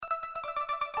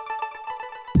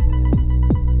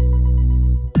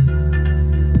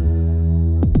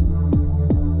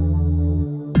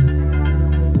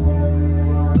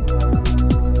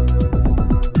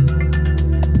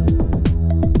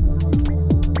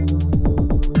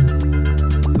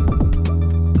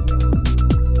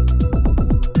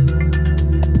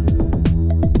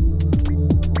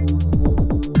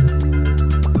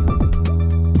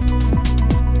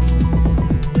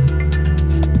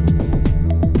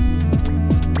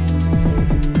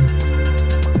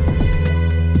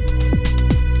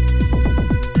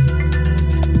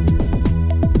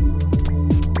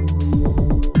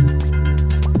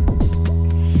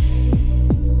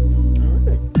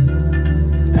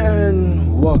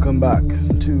Welcome back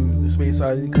to the Space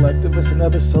Oddity Collective. It's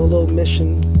another solo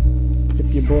mission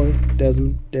with your boy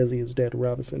Desmond. Desi is Dad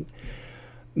Robinson.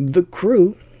 The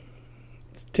crew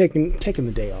is taking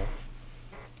the day off.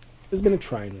 It's been a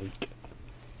trying week,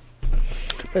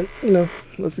 and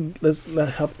let's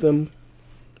help them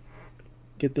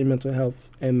get their mental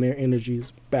health and their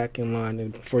energies back in line.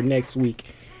 And for next week,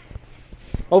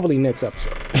 hopefully next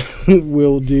episode,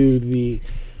 we'll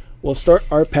start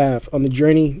our path on the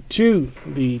journey to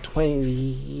the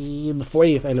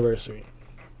 40th anniversary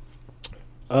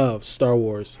of Star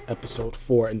Wars Episode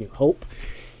 4, A New Hope.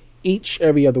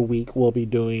 Every other week, we'll be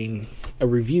doing a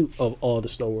review of all the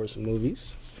Star Wars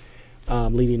movies,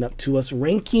 leading up to us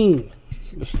ranking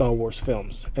the Star Wars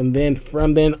films. And then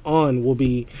from then on, we'll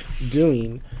be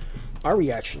doing our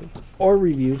reaction or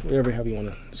review, whatever you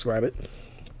want to describe it,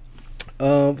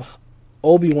 of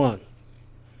Obi-Wan,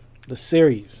 the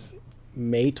series,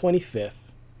 May 25th,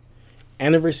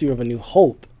 anniversary of A New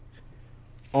Hope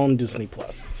on Disney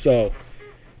Plus. So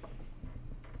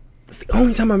it's the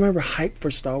only time I remember hyped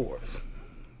for Star Wars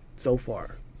so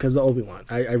far, because of Obi-Wan.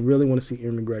 I really want to see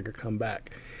Ewan McGregor come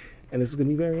back, and this is going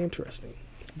to be very interesting.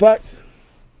 But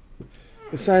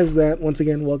besides that, once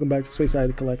again, welcome back to Space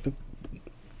Oddity Collective.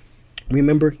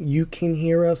 Remember, you can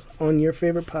hear us on your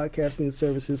favorite podcasting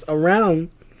services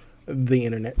around the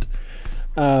internet.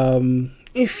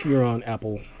 If you're on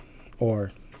Apple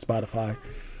or Spotify,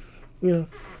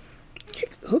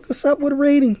 hook us up with a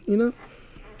rating.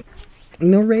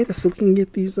 Rate us so we can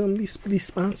get these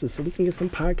sponsors, so we can get some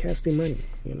podcasting money.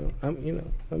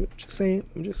 I'm just saying.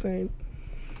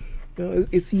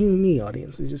 It's you and me,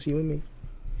 audience. It's just you and me.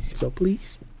 So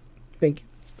please, thank you.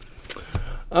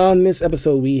 On this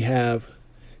episode, we have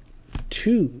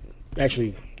three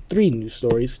news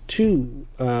stories, 2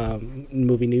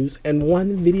 movie news, and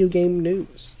 1 video game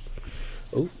news.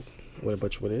 Oh, what a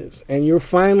bunch what it is. And you're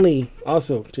finally,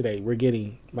 also today, we're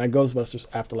getting my Ghostbusters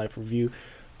Afterlife review.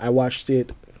 I watched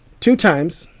it 2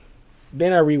 times,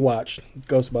 then I rewatched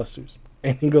Ghostbusters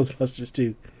and Ghostbusters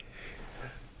 2,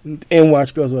 and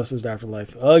watched Ghostbusters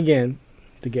Afterlife again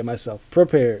to get myself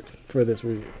prepared for this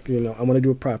review. I'm going to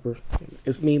do it proper.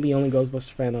 It's me, the only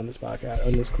Ghostbusters fan on this podcast,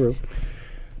 on this crew.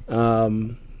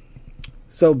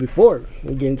 So before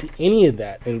we get into any of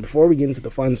that, and before we get into the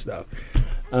fun stuff,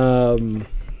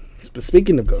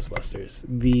 speaking of Ghostbusters,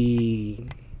 the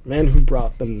man who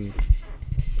brought them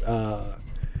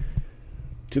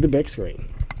to the big screen,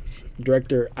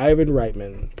 director Ivan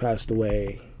Reitman, passed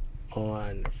away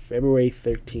on February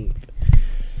 13th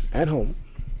at home,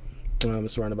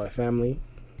 surrounded by family.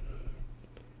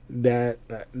 That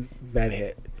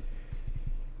hit.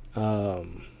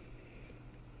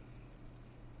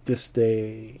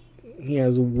 He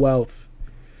has a wealth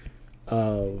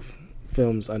of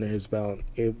films under his belt,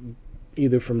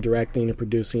 either from directing or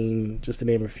producing, just to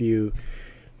name a few.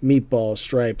 Meatballs,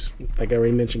 Stripes, like I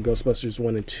already mentioned, Ghostbusters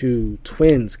 1 and 2,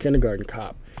 Twins, Kindergarten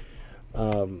Cop.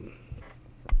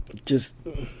 Just,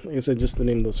 like I said, just to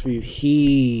name those few.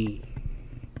 He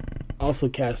also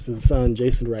cast his son,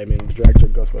 Jason Reitman, the director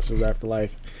of Ghostbusters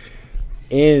Afterlife,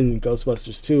 in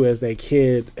Ghostbusters 2 as that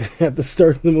kid at the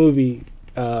start of the movie,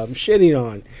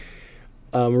 shitting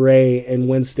on Ray and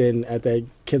Winston at that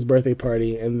kid's birthday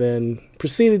party, and then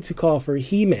proceeded to call for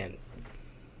He-Man.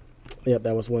 Yep,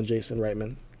 that was one Jason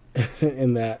Reitman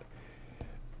in that.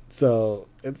 So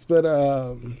it's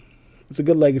been it's a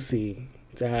good legacy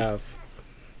to have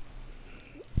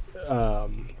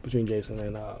between Jason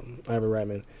and Ivan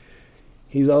Reitman.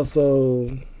 He's also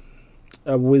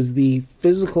was the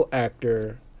physical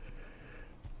actor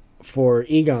for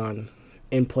Egon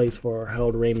in place for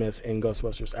Harold Ramis in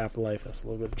Ghostbusters Afterlife. That's a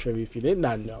little bit of trivia if you did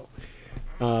not know.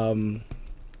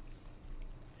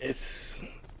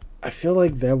 I feel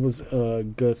like that was a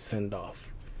good send-off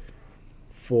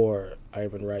for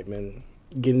Ivan Reitman,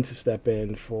 getting to step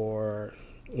in for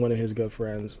one of his good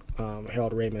friends,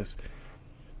 Harold Ramis,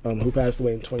 who passed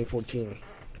away in 2014.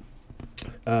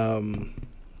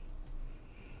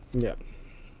 Yeah.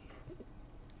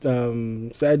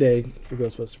 Sad day for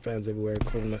Ghostbusters fans everywhere,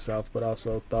 including myself, but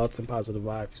also thoughts and positive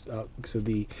vibes to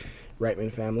the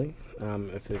Reitman family,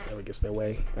 if this ever gets their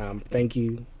way. Thank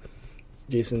you,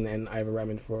 Jason and Ivan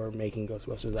Reitman, for making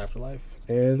Ghostbusters Afterlife.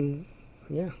 And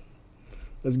yeah,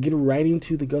 let's get right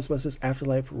into the Ghostbusters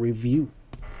Afterlife review.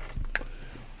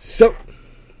 So,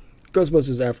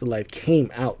 Ghostbusters Afterlife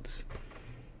came out.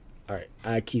 Alright,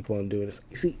 I keep on doing this.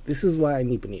 See, this is why I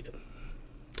need Benita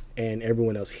and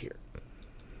everyone else here.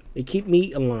 They keep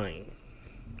me aligned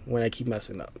when I keep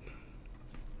messing up.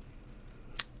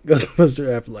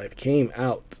 Ghostbusters Afterlife came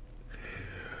out.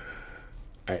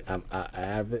 Alright, I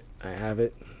have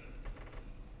it.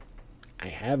 I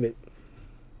have it.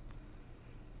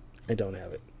 I don't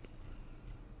have it.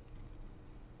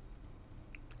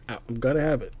 I'm gonna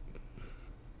have it.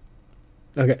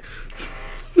 Okay.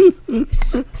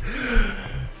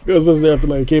 Ghostbusters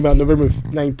Afterlife came out November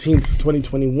 19th,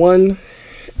 2021.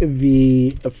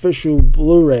 The official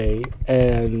Blu-ray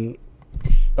and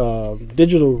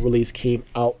digital release came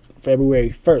out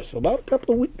February 1st, about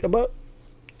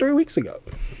 3 weeks ago.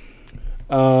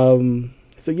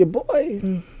 So your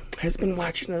boy has been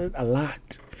watching it a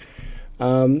lot.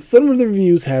 Some of the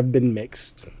reviews have been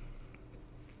mixed,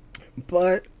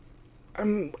 but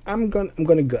I'm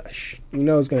gonna gush. You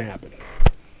know it's gonna happen.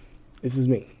 This is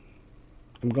me.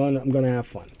 I'm gonna have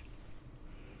fun.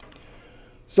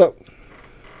 So,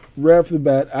 right off the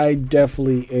bat, I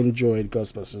definitely enjoyed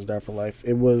Ghostbusters Afterlife.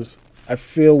 It was, I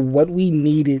feel, what we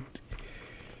needed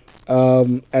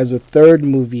as a third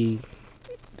movie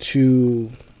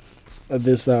to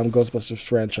this Ghostbusters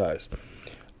franchise.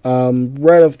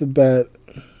 Right off the bat,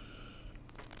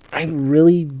 I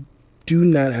really do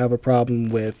not have a problem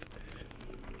with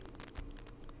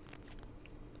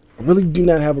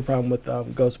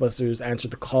Ghostbusters Answer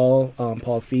the Call,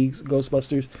 Paul Feig's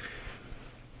Ghostbusters,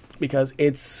 because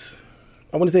it's,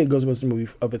 I want to say a Ghostbusters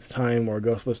movie of its time, or a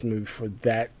Ghostbusters movie for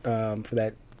that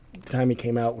time it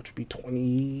came out, which would be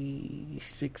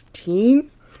 2016. I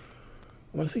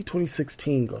want to say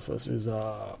 2016 Ghostbusters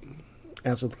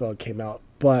Answer the Call came out,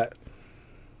 but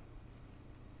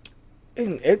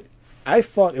I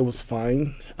thought it was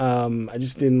fine. I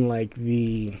just didn't like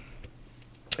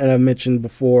and I mentioned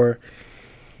before,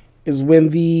 is when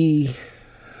the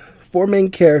four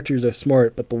main characters are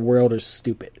smart, but the world is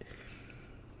stupid.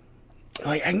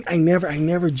 Like I never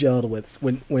gelled with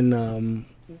when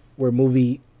where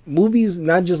movies,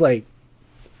 not just like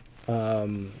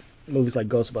movies like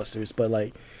Ghostbusters, but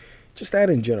like just that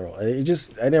in general. I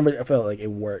felt like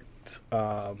it worked.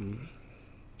 The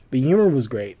humor was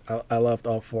great. I loved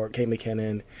all four: Kate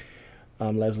McKinnon,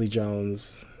 Leslie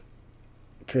Jones,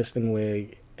 Kristen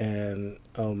Wiig, and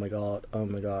oh my god,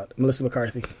 Melissa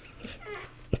McCarthy.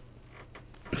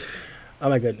 Oh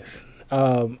my goodness.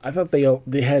 I thought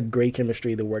they had great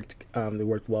chemistry. They worked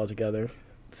well together.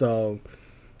 So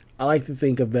I like to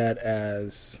think of that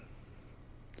as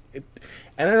it,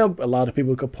 and I know a lot of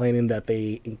people complaining that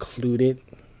they included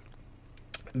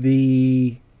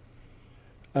the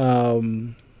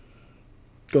Ghostbusters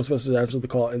Answer the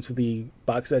Call into the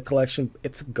box set collection.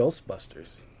 It's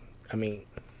Ghostbusters. I mean,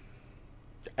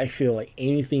 I feel like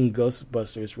anything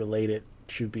Ghostbusters related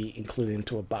should be included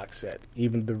into a box set.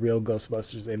 Even the real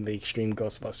Ghostbusters and the Extreme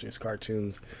Ghostbusters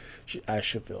cartoons, I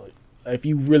should feel it. If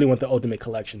you really want the ultimate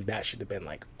collection, that should have been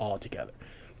like all together.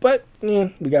 But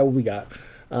yeah, we got what we got.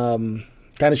 Kind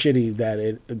of shitty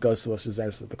that Ghostbusters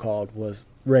Answer the Call was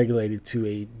regulated to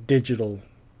a digital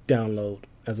download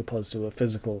as opposed to a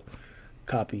physical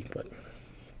copy. But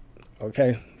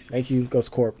okay, thank you,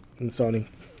 Ghost Corp and Sony.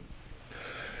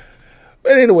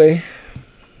 But anyway,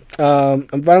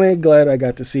 I'm finally glad I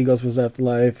got to see Ghostbusters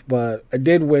Afterlife, but I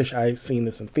did wish I seen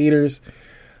this in theaters.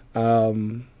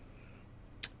 Little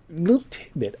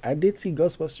tidbit, I did see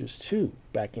Ghostbusters 2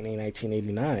 back in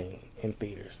 1989 in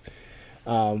theaters.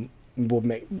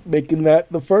 Making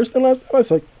that the first and last time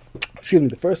the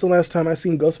first and last time I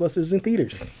seen Ghostbusters in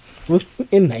theaters was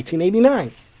in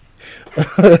 1989,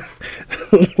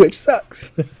 which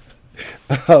sucks.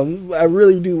 I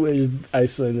really do wish I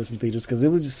saw this in theaters because it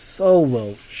was just so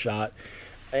well shot.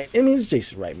 I mean, it's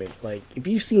Jason Reitman. Like, if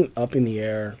you've seen Up in the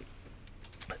Air,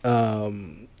 I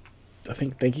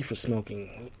think Thank You for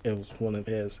Smoking, it was one of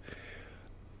his.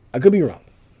 I could be wrong.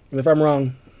 And if I'm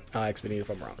wrong, I'll explain it if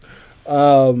I'm wrong.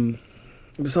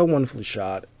 It was so wonderfully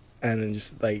shot, and then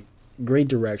just like great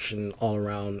direction all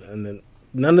around, and then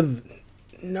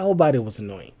nobody was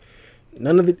annoying.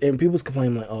 None of it, and people's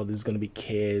complaining like, "Oh, there's gonna be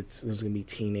kids, there's gonna be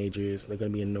teenagers, they're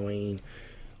gonna be annoying."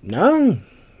 No,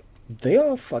 they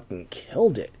all fucking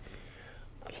killed it.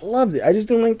 I loved it. I just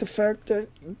didn't like the fact that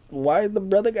why the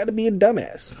brother got to be a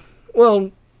dumbass.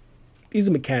 Well, he's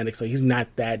a mechanic, so he's not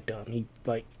that dumb. He,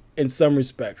 like, in some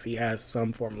respects, he has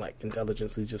some form of like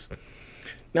intelligence. He's just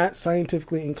not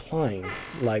scientifically inclined,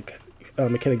 like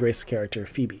McKenna Grace's character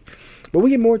Phoebe. But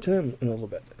we get more to them in a little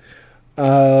bit.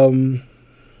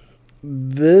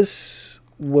 This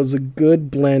was a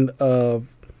good blend of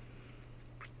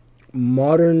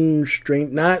modern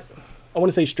I want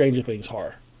to say Stranger Things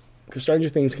horror, because Stranger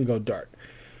Things can go dark.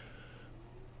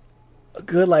 A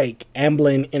good like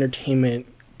Amblin Entertainment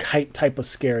type of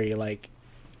scary, like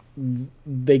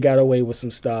they got away with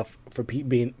some stuff for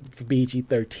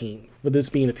PG-13. For this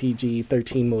being a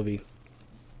PG-13 movie,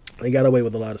 They got away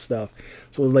with a lot of stuff.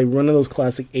 So it was like one of those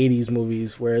classic 80s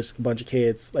movies where it's a bunch of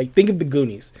kids. Like, think of the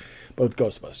Goonies, but with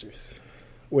Ghostbusters.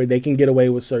 Where they can get away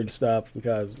with certain stuff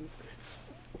because it's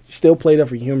still played up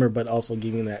for humor, but also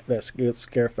giving that good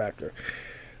scare factor.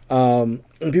 And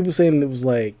people saying it was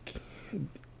like,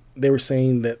 they were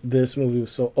saying that this movie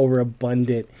was so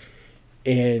overabundant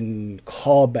in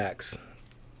callbacks.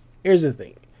 Here's the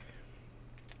thing.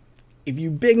 If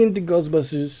you're big into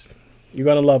Ghostbusters, you're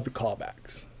going to love the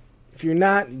callbacks. If you're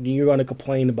not, you're going to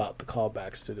complain about the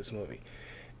callbacks to this movie.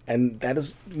 And that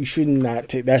is, you should not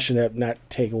take, that should have not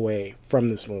take away from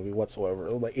this movie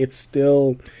whatsoever. Like, it's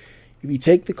still, if you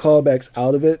take the callbacks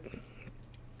out of it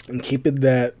and keep it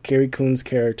that Carrie Coon's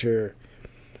character,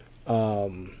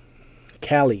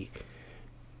 Callie,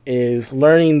 is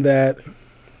learning that,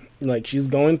 like, she's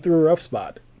going through a rough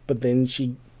spot, but then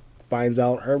she finds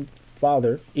out her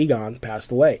father, Egon,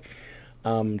 passed away,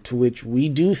 to which we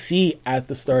do see at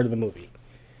the start of the movie.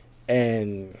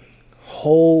 And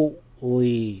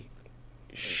holy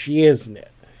shiznit.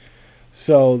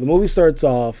 So the movie starts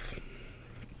off,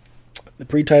 the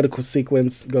pre-title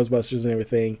sequence, Ghostbusters and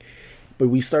everything, but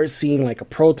we start seeing like a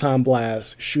proton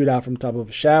blast shoot out from top of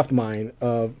a shaft mine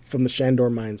from the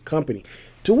Shandor Mines Company,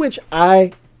 to which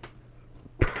I,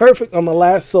 perfect on the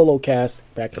last solo cast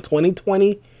back in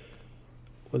 2020,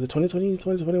 was it 2020,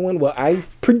 2021? Well, I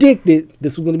predicted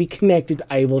this was going to be connected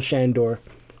to Ivo Shandor,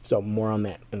 so more on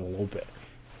that in a little bit.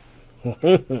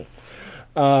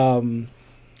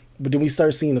 But then we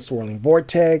start seeing a swirling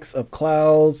vortex of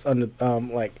clouds on the,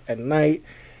 like at night.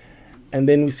 And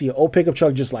then we see an old pickup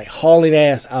truck just like hauling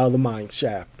ass out of the mine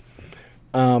shaft.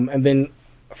 And then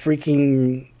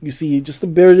freaking, you see just a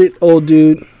bearded old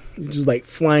dude just like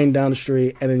flying down the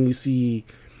street. And then you see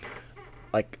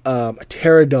like a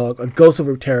terror dog, a ghost of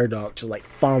a terror dog just like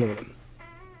following him.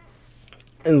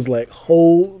 And it's like,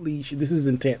 holy shit, this is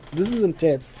intense. This is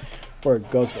intense for a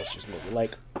Ghostbusters movie.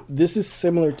 Like, this is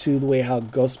similar to the way how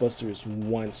Ghostbusters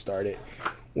 1 started,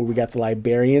 where we got the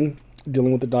librarian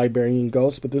dealing with the librarian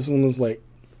ghost, but this one was like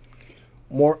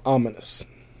more ominous.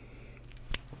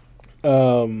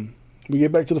 We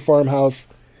get back to the farmhouse,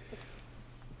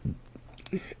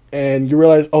 and you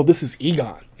realize, oh, this is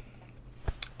Egon.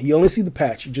 You only see the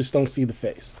patch, you just don't see the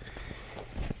face.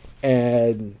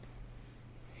 And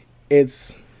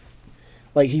it's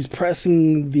like he's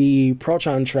pressing the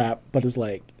proton trap, but it's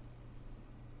like,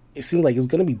 it seems like it's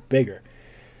going to be bigger.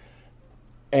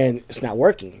 And it's not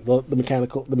working. The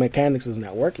mechanics is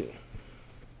not working.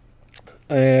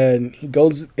 And he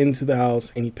goes into the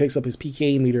house and he picks up his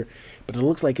PKE meter, but it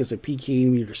looks like it's a PKE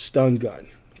meter stun gun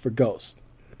for Ghost.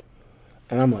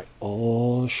 And I'm like,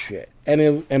 oh shit.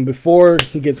 And before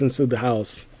he gets into the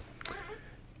house,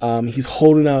 he's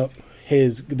holding up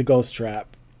the ghost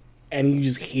trap, and you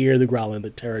just hear the growling of the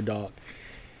terror dog.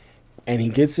 And he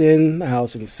gets in the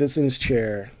house and he sits in his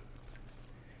chair,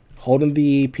 holding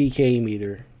the PKE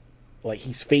meter, like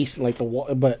he's facing like the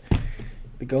wall, but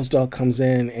the ghost dog comes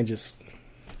in and just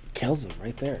kills him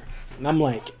right there. And I'm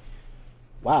like,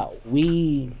 wow,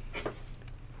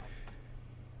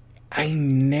 I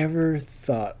never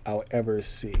thought I would ever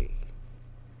see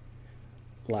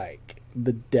like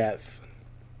the death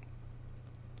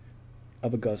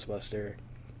of a Ghostbuster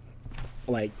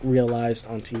like realized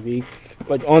on TV,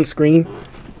 like on screen.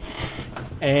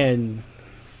 And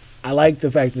I like the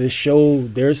fact that this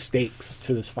showed there's stakes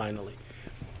to this finally.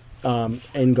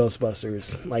 In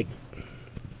Ghostbusters, like,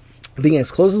 I think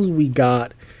as close as we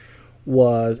got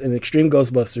was in Extreme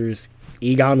Ghostbusters,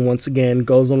 Egon once again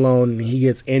goes alone and he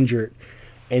gets injured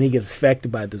and he gets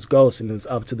affected by this ghost, and it's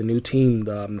up to the new team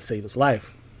to save his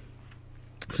life.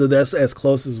 So that's as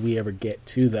close as we ever get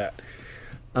to that.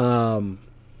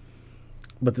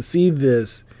 But to see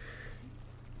this,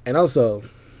 and also,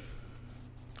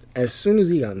 as soon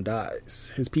as Egon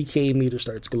dies, his PK meter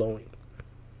starts glowing.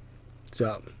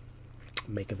 So,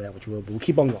 make of that what you will, but we'll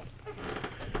keep on going.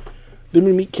 Then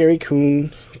we meet Carrie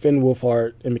Coon, Finn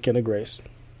Wolfhard, and McKenna Grace.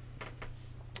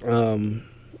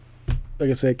 Like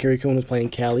I said, Carrie Coon is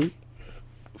playing Callie,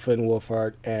 Finn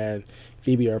Wolfhard, and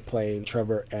Phoebe are playing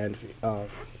Trevor, and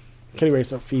Kenny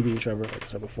Grace are Phoebe and Trevor, like I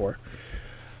said before.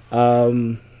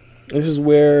 This is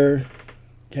where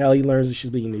Callie learns that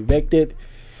she's being evicted,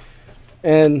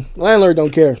 and the landlord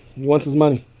don't care. He wants his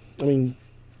money. I mean,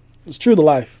 it's true to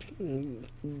life.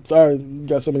 Sorry, you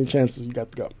got so many chances, you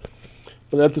got to go.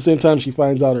 But at the same time, she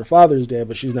finds out her father's dead,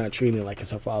 but she's not treating it like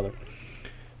it's her father.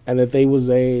 And that they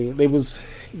was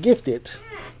gifted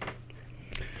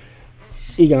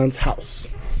Egon's house.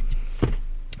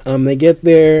 They get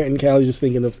there, and Callie's just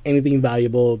thinking of anything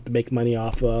valuable to make money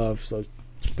off of, so to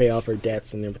pay off her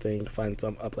debts and everything, to find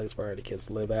a place for her and the kids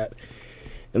to live at.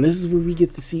 And this is where we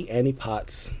get to see Annie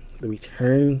Potts, the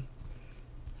return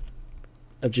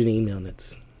of Janine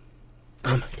Milnitz.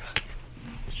 Oh my God.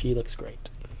 She looks great.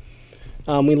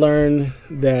 We learn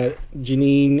that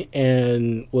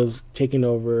Janine was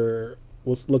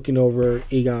looking over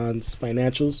Egon's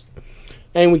financials,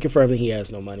 and we confirm that he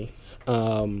has no money.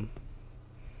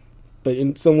 But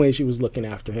in some way, she was looking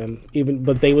after him.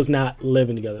 But they was not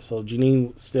living together. So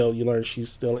Janine you learn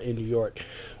she's still in New York,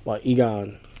 while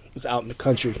Egon was out in the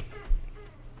country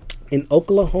in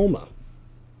Oklahoma.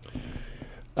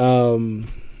 And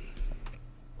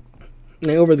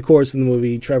over the course of the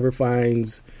movie, Trevor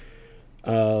finds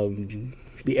the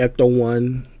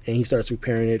Ecto-1, and he starts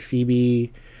repairing it.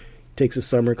 Phoebe takes a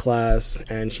summer class,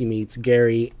 and she meets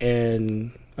Gary,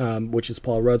 and which is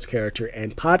Paul Rudd's character,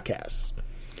 and Podcast,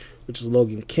 which is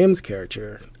Logan Kim's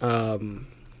character. And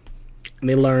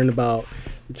they learn about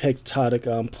the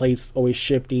tectonic plates always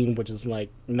shifting, which is like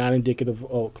not indicative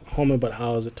of Oklahoma, but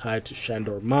how is it tied to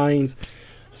Shandor Mines.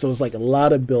 So it's like a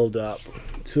lot of build up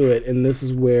to it. And this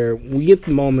is where we get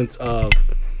the moments of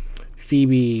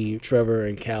Phoebe, Trevor,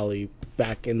 and Callie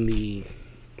back in the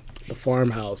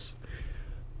farmhouse.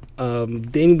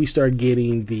 Then we start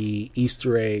getting the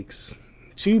Easter eggs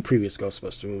to previous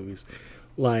Ghostbuster movies.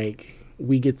 Like,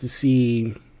 we get to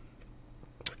see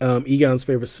Egon's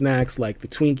favorite snacks, like the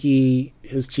Twinkie,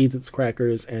 his Cheez-Its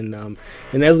crackers, and the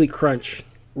Nestle Crunch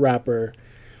wrapper.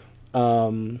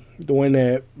 The one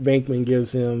that Venkman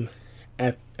gives him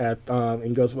in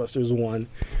Ghostbusters 1.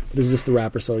 This is just the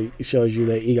wrapper, so it shows you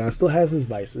that Egon still has his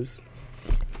vices.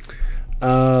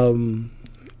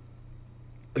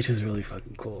 Which is really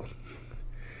fucking cool.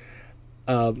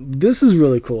 This is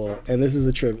really cool, and this is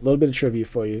a little bit of trivia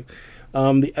for you.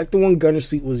 The Ecto-1 gunner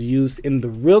seat was used in the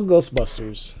real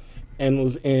Ghostbusters, and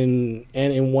was in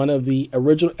one of the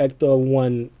original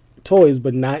Ecto-1 toys,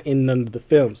 but not in none of the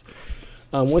films.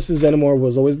 Winston Zeddemore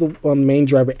was always the main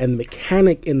driver and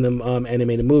mechanic in the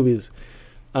animated movies,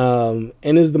 and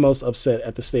is the most upset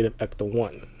at the state of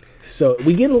Ecto-1. So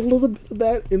we get a little bit of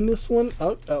that in this one.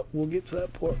 We'll get to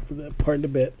that part in a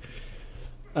bit.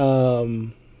 So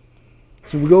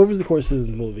we go over the course of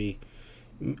the movie.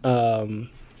 The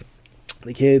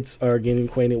kids are getting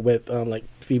acquainted with, like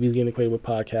Phoebe's getting acquainted with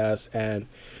Podcast, and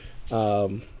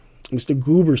Mr.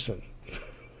 Gooberson,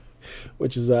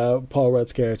 which is Paul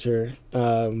Rudd's character.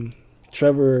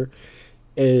 Trevor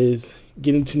is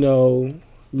getting to know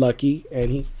Lucky, and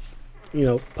he,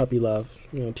 puppy love,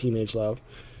 teenage love.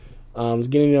 Is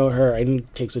getting to know her, and he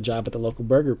takes a job at the local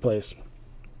burger place.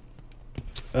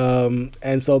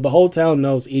 And so the whole town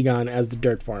knows Egon as the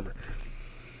dirt farmer.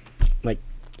 Like,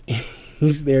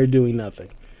 he's there doing nothing.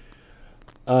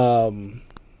 But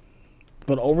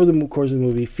over the course of the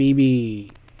movie,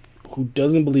 Phoebe, who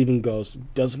doesn't believe in ghosts,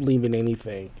 doesn't believe in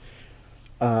anything,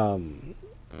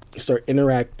 start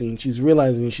interacting. She's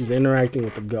realizing she's interacting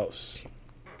with the ghosts,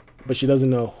 but she doesn't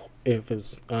know if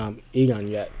it's Egon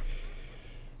yet.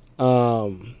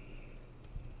 So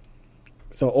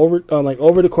over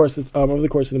the course of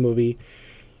the movie,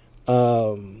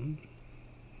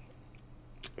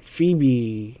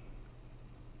 Phoebe,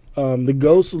 the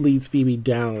ghost leads Phoebe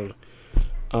down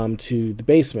to the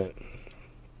basement,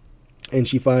 and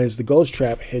she finds the ghost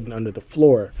trap hidden under the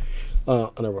floor,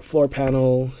 under a floor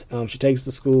panel. She takes it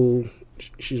to school.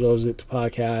 She shows it to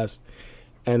Podcast,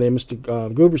 and then Mr.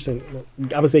 Gooberson,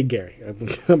 I would say Gary.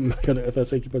 I'm not gonna, if I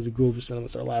say Mr. Gooberson, I'm gonna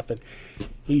start laughing.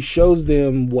 He shows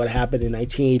them what happened in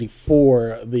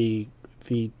 1984, the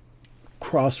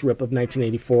cross rip of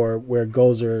 1984, where the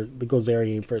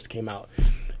Gozerian first came out,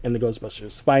 and the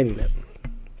Ghostbusters fighting it.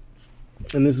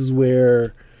 And this is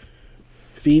where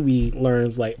Phoebe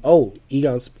learns, like, oh,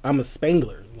 I'm a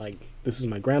Spangler. Like, this is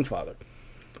my grandfather.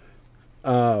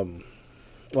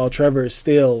 While Trevor is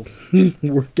still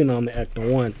working on the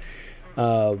Ecto-1,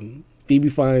 Phoebe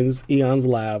finds Egon's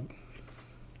lab.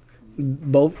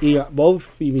 Both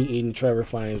Phoebe and Trevor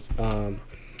finds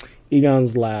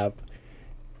Egon's lab,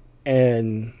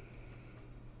 and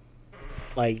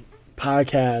like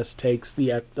Podcast takes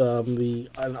an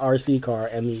RC car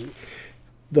and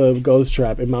the ghost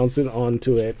trap and mounts it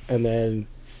onto it, and then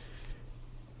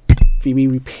Phoebe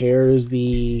repairs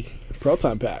the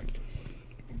proton pack.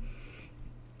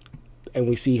 And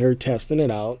we see her testing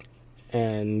it out,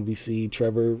 and we see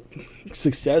Trevor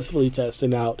successfully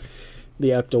testing out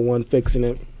the Ecto-1, fixing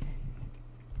it.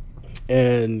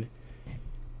 And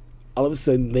all of a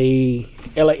sudden,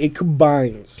 it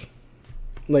combines.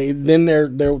 Like, then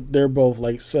they're both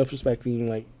like self-respecting,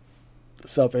 like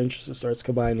self-interest starts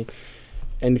combining.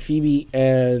 And Phoebe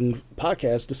and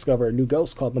Podcast discover a new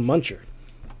ghost called the Muncher.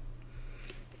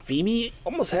 Phoebe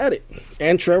almost had it,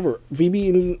 and Trevor. Phoebe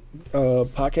in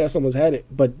podcast almost had it,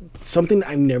 but something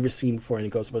I've never seen before in a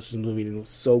Ghostbusters movie, and it was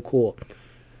so cool.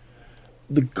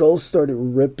 The ghost started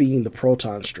ripping the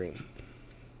proton stream.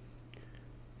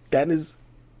 That is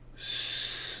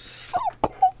so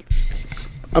cool.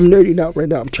 I'm nerding out right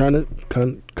now. I'm trying to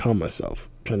calm myself.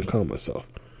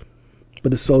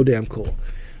 But it's so damn cool.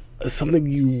 It's something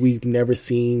we've never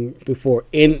seen before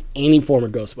in any form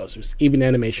of Ghostbusters, even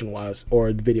animation-wise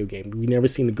or the video game. We've never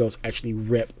seen the ghost actually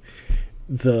rip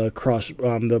the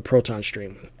proton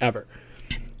stream ever.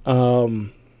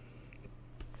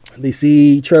 They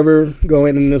see Trevor go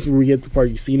in, and this is where we get the part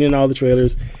you've seen in all the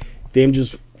trailers. Them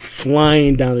just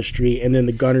flying down the street, and then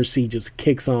the gunner seat just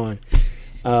kicks on.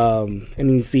 And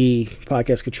you see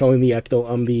podcast controlling the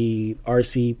the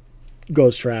RC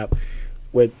ghost trap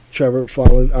with Trevor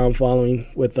following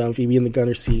with Phoebe in the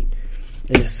gunner seat,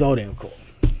 and it's so damn cool.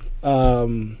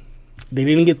 They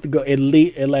didn't get to go. It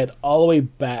led all the way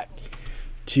back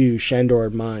to Shandor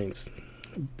Mines,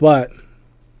 but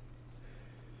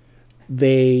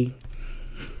they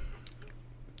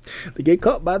get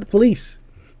caught by the police.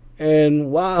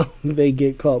 And while they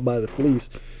get caught by the police,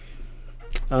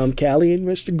 Callie and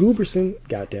Mr. Gooberson,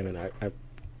 goddammit,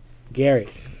 Gary,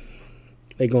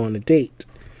 they go on a date.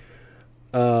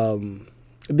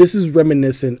 This is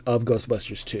reminiscent of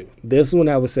Ghostbusters 2. This one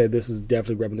I would say this is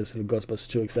definitely reminiscent of Ghostbusters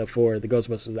 2, except for the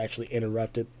Ghostbusters actually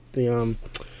interrupted the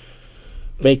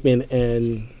Bankman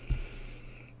and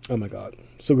oh my god,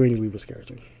 Sigourney Weaver's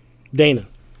character, Dana,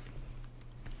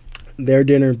 their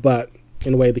dinner, but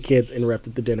in a way the kids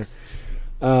interrupted the dinner.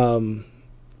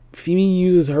 Phoebe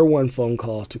uses her one phone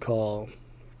call to call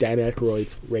Dan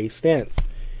Aykroyd's Ray Stantz,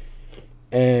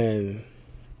 and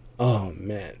oh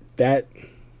man, that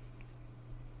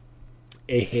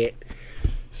it hit.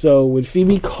 So when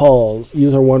Phoebe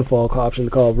uses her one phone call option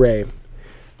to call Ray,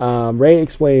 Ray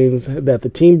explains that the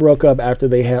team broke up after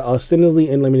they had ostensibly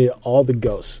eliminated all the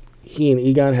ghosts. He and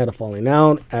Egon had a falling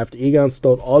out after Egon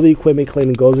stole all the equipment,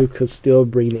 claiming Gozer could still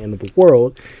bring the end of the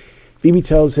world. Phoebe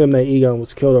tells him that Egon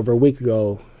was killed over a week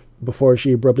ago before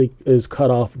she abruptly is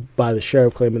cut off by the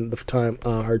sheriff, claiming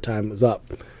her time is up.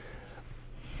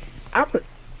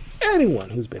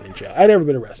 Anyone who's been in jail, I've never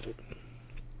been arrested.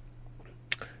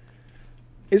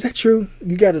 Is that true?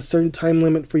 You got a certain time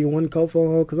limit for your one call phone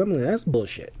call? Because I'm like, that's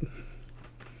bullshit.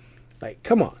 Like,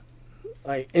 come on.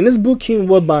 Like, and this Bokeem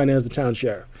Woodbine as the town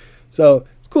sheriff. So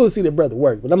it's cool to see their brother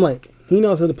work, but I'm like, he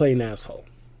knows how to play an asshole.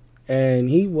 And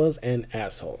he was an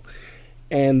asshole.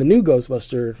 And the new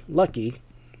Ghostbuster, Lucky,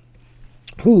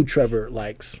 who Trevor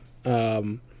likes,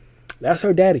 that's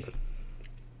her daddy.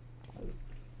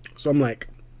 So I'm like,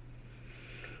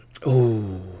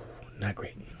 oh, not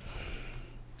great.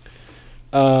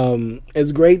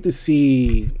 It's great to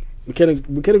see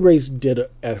McKenna Grace did an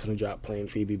excellent job playing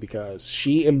Phoebe because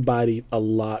she embodied a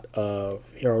lot of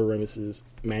Harold Ramis's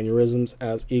mannerisms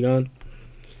as Egon.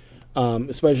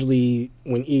 Especially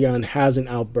when Egon has an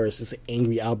outburst, it's an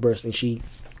angry outburst, and she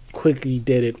quickly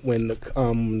did it when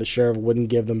the sheriff wouldn't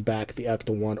give them back the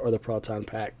Ecto-1 or the Proton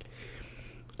Pack.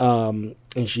 And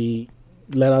she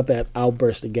let out that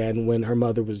outburst again when her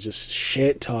mother was just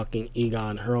shit-talking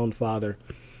Egon, her own father.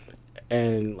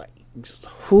 And, like, just,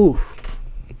 whew.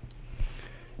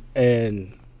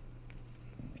 And,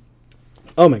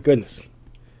 oh my goodness.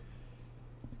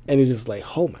 And it's just like,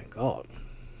 oh my god.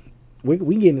 We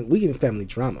getting family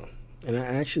drama. And I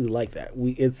actually like that.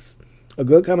 It's a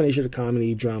good combination of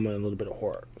comedy, drama, and a little bit of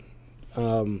horror.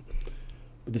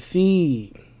 But to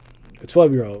see a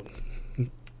 12-year-old,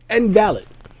 and valid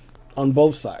on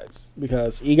both sides,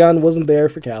 because Egon wasn't there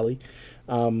for Callie.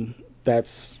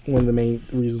 That's one of the main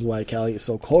reasons why Callie is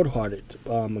so cold-hearted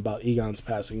about Egon's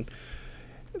passing.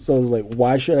 So it's like,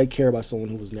 why should I care about someone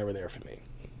who was never there for me?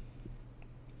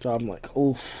 So I'm like,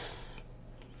 oof.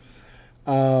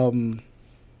 But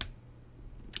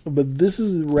this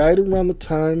is right around the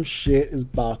time shit is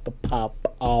about to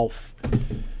pop off.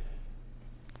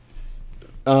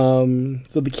 So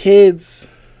the kids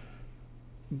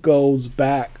goes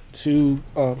back to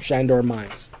Shandor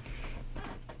Mines.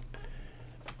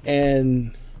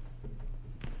 And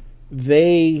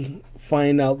they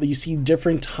find out that you see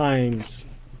different times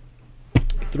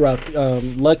throughout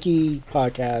Lucky,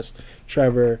 Podcast,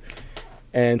 Trevor,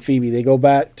 and Phoebe. They go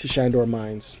back to Shandor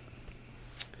Mines.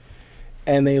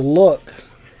 And they look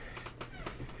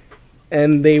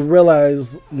and they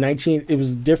realize it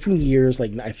was different years,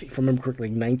 like I think if I remember correctly,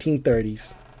 like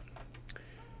 1930s,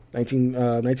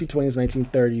 1920s,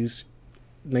 1930s,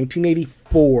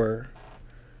 1984,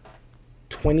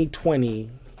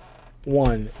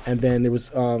 2021, and then there was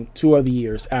 2 other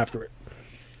years after it.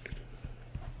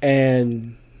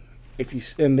 And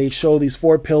and they show these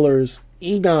 4 pillars.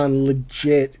 Egon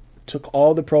legit took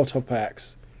all the proton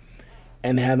packs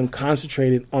and had them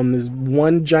concentrated on this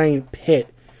one giant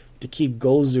pit to keep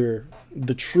Gozer,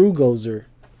 the true Gozer,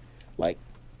 like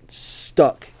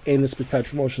stuck in this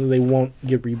perpetual motion so they won't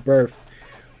get rebirthed.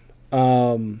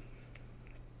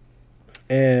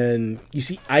 And you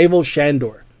see Ivo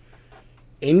Shandor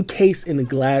encased in a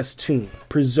glass tomb,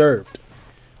 preserved.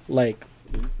 Like,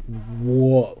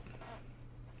 whoa.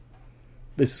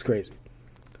 This is crazy.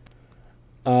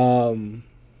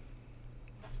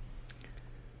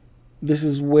 This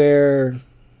is where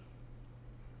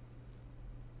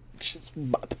shit's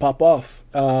about to pop off.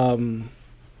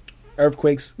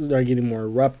 Earthquakes are getting more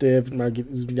eruptive, now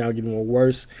getting more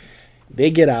worse. They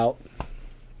get out,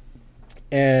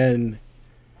 and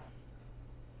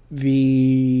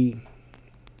the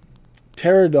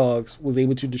Terror Dogs was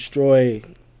able to destroy.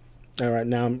 All right,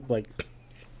 now I'm like,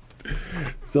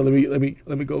 so let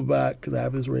me go back because I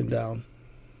have this written down.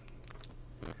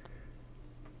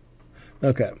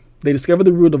 Okay. They discover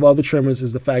the root of all the tremors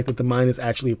is the fact that the mind is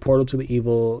actually a portal to the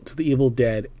evil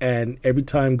dead, and every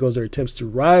time Gozer attempts to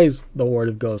rise the horde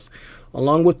of ghosts,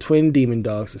 along with twin demon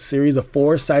dogs, a series of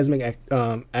 4 seismic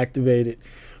activated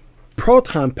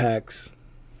proton packs.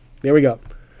 There we go.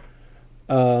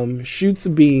 Shoots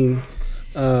a beam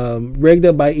rigged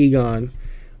up by Egon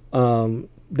that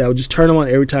will just turn them on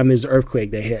every time there's an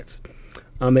earthquake that hits.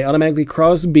 They automatically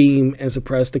cross beam and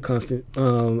suppress the constant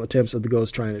attempts of the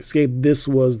ghosts trying to escape. This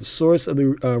was the source of the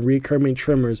recurring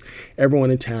tremors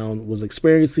everyone in town was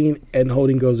experiencing, and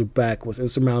holding Gozer back was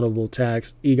insurmountable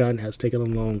task Egon has taken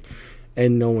alone,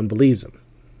 and no one believes him.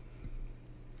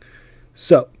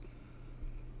 So,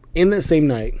 in that same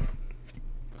night,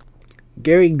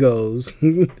 Gary goes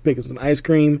picking some ice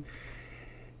cream,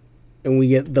 and we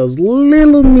get those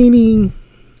little mini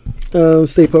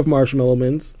Stay Puft Marshmallow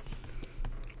Mins.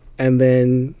 And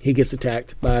then he gets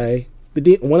attacked by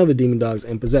one of the demon dogs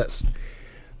and possessed.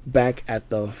 Back at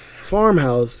the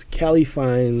farmhouse, Callie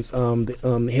finds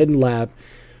the hidden lab,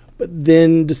 but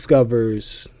then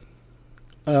discovers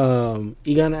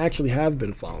Egon actually have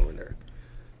been following her.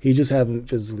 He just haven't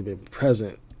physically been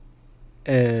present.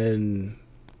 And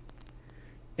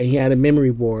he had a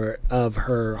memory board of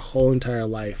her whole entire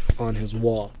life on his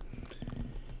wall.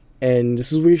 And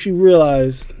this is where she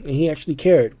realized, and he actually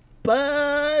cared.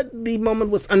 But the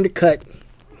moment was undercut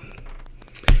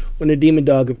when the demon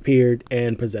dog appeared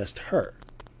and possessed her.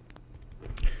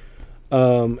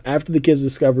 After the kids'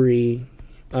 discovery,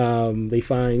 they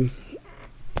find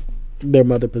their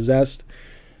mother possessed.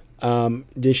 Then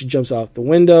she jumps off the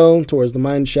window towards the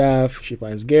mine shaft. She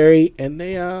finds Gary, and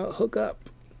they hook up.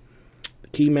 The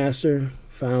Keymaster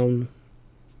found...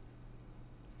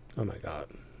 Oh my god.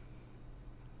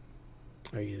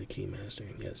 Are you the Keymaster?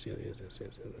 Yes.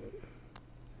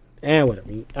 And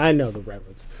whatever. I know the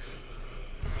reference.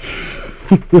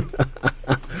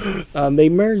 They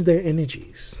merge their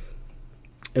energies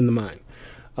in the mine.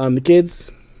 The kids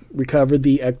recover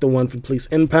the Ecto-1 from police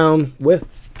impound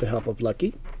with the help of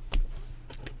Lucky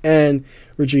and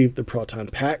retrieve the proton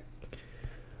pack.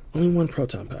 Only 1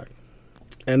 proton pack.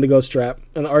 And the ghost trap.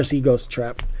 And the RC ghost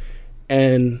trap.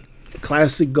 And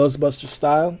classic Ghostbuster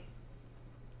style.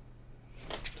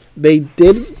 They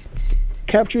did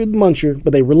capture the Muncher,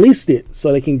 but they released it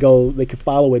so they can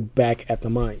follow it back at the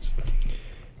mines.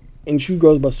 In true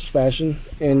Ghostbusters fashion,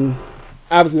 and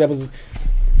obviously that was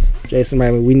Jason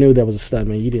Reitman. We knew that was a stunt,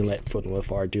 man. You didn't let Foot and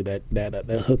Wolfhard do that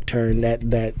hook turn,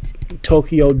 that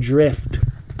Tokyo drift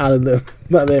out of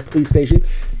that police station.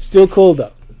 Still cool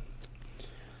though.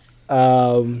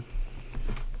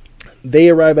 They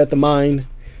arrive at the mine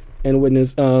and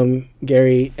witness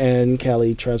Gary and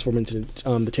Callie transform into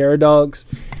the Terror Dogs,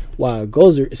 while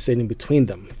Gozer is sitting between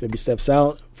them. Phoebe steps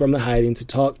out from the hiding to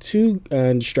talk to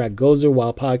and distract Gozer,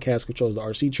 while Podcast controls the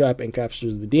RC trap and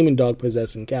captures the demon dog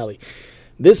possessing Callie.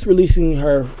 This releasing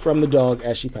her from the dog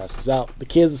as she passes out. The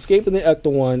kids escape in the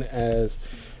Ecto-1 as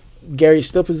Gary,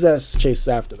 still possessed, chases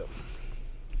after them.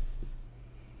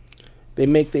 They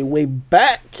make their way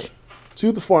back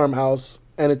to the farmhouse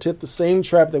and attempt the same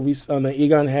trap that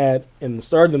Egon had in the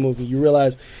start of the movie. You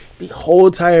realize the whole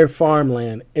entire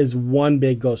farmland is one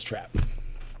big ghost trap.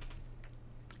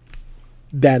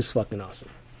 That is fucking awesome.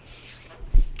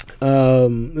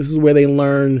 This is where they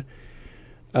learn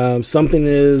something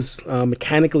is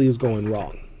mechanically is going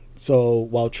wrong. So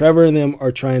while Trevor and them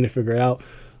are trying to figure it out,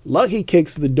 Lucky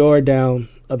kicks the door down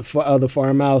of the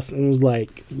farmhouse and was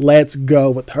like, "Let's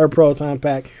go!" with her proton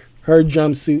pack, her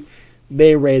jumpsuit.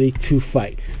 They're ready to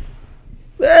fight.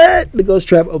 But the ghost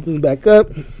trap opens back up.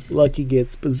 Lucky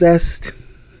gets possessed.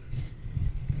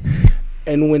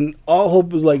 And when all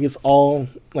hope is like it's all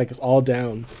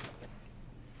down,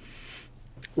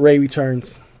 Ray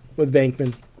returns with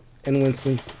Venkman and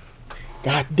Winston.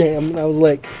 God damn! And I was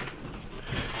like,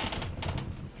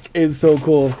 it's so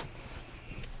cool.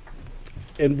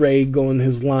 And Ray going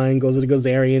his line goes to the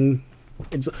Gozerian.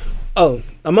 A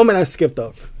moment I skipped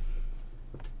over.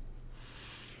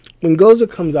 When Gozer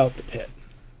comes out the pit,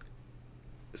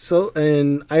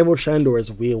 and Ivo Shandor is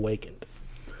reawakened.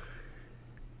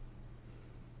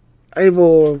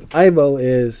 Ivo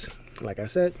is, like I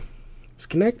said, is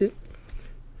connected.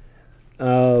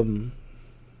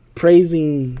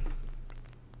 Praising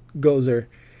Gozer.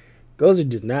 Gozer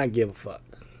did not give a fuck.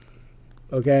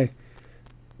 Okay?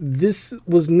 This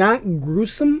was not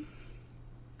gruesome,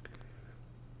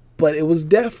 but it was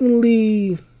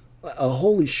definitely a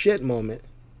holy shit moment.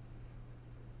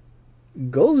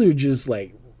 Gozer just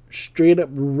like straight up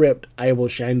ripped Ivo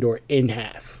Shandor in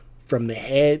half from the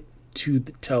head to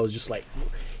the toes, just like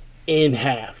in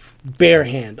half, bare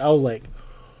hand. I was like,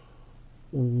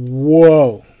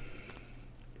 whoa.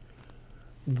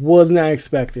 Was not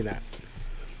expecting that.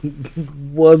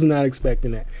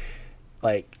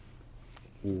 Like,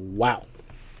 wow.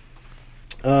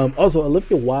 Also,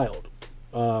 Olivia Wilde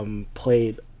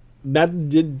played. She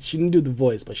didn't do the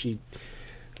voice, but she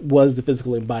was the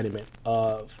physical embodiment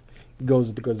of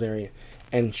Gozer the Gozerian,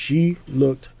 and she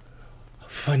looked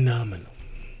phenomenal.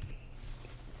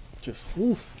 Just,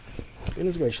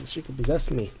 goodness gracious, she could possess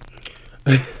me.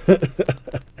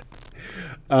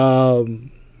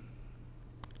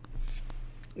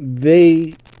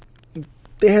 They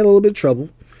had a little bit of trouble.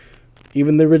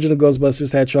 Even the original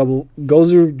Ghostbusters had trouble.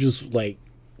 Gozer just like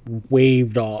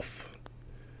waved off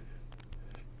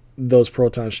those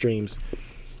proton streams.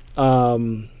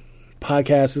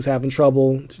 Podcast is having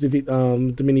trouble to defeat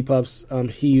the mini pups.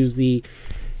 He used the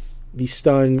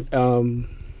stun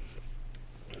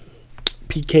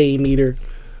PK meter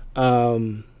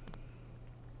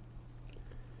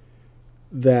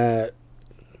that,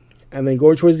 and then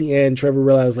going towards the end, Trevor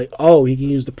realized like, oh, he can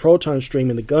use the proton stream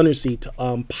in the gunner seat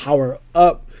to power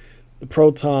up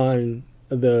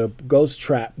the ghost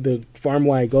trap, the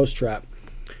farm-wide ghost trap.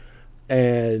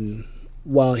 And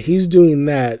while he's doing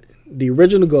that, the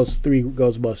original three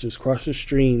Ghostbusters cross the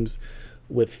streams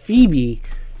with Phoebe,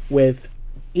 with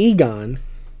Egon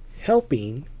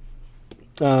helping.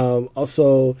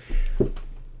 Also,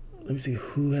 let me see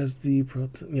who has the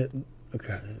proton. Yeah,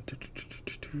 okay.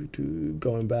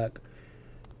 Going back.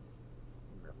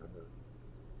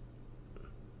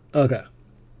 Okay.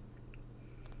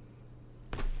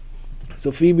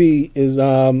 So Phoebe is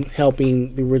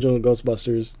helping the original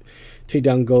Ghostbusters take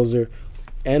down Gozer,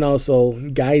 and also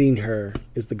guiding her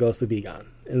is the ghost of Egon.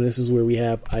 And this is where we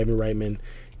have Ivan Reitman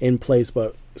in place,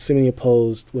 but seemingly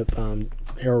opposed with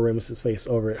Harold Ramis's face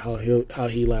over it, how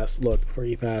he last looked before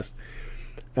he passed.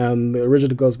 The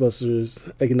original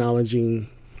Ghostbusters acknowledging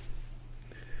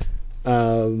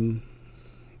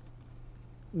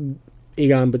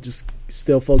Egon, but just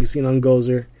still focusing on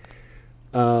Gozer.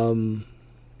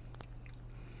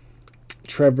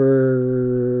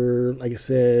 Trevor, like I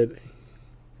said,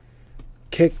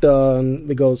 kicked on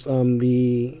the ghost,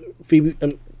 the Phoebe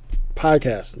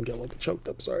podcast. I'm getting a little bit choked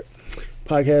up. Sorry.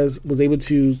 Podcast was able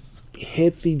to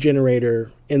hit the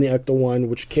generator in the Ecto-1,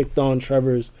 which kicked on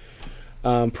Trevor's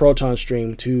proton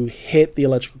stream to hit the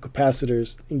electrical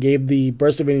capacitors and gave the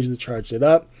burst of energy to charge it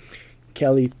up.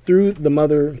 Kelly threw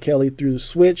the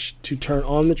switch to turn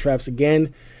on the traps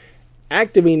again,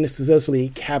 activating successfully,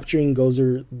 capturing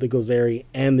Gozer the Gozeri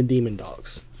and the demon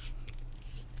dogs.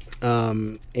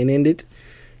 And ended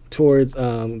towards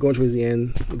going towards the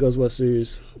end. The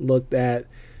Ghostbusters looked at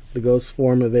the ghost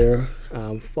form of their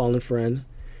fallen friend,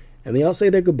 and they all say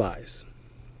their goodbyes.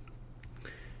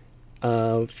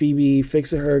 Phoebe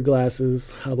fixed her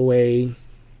glasses out of the way.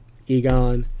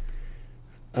 Egon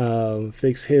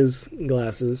fixed his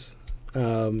glasses.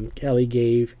 Kelly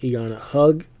gave Egon a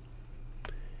hug,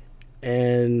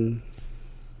 and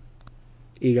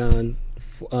Egon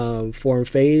form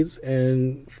fades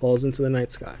and falls into the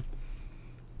night sky.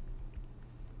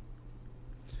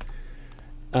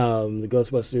 The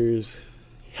Ghostbusters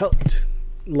helped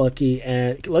Lucky,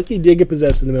 and Lucky did get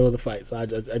possessed in the middle of the fight, so I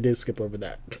did skip over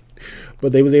that.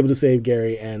 But they was able to save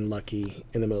Gary and Lucky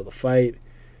in the middle of the fight.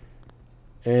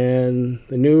 And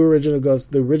the original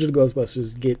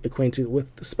Ghostbusters get acquainted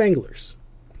with the Spanglers.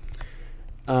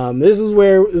 This is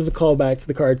a callback to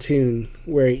the cartoon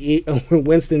where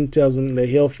Winston tells him that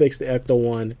he'll fix the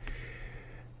Ecto-1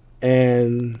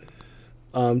 and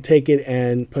take it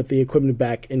and put the equipment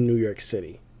back in New York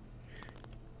City.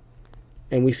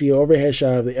 And we see an overhead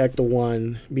shot of the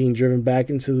Ecto-1 being driven back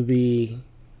into the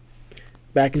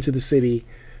back into the city,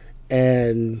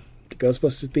 and the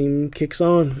Ghostbuster theme kicks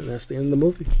on, and that's the end of the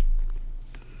movie.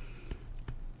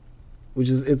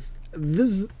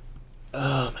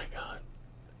 Oh my god,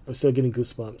 I'm still getting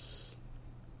goosebumps.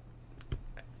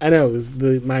 I know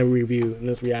my review and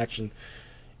this reaction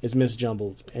is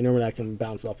misjumbled, and normally I can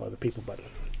bounce off other people, but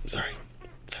I'm sorry.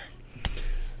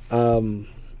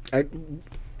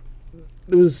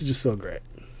 It was just so great.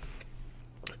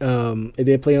 It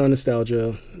did play on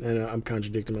nostalgia, and I'm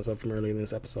contradicting myself from earlier in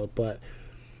this episode, but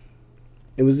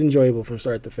it was enjoyable from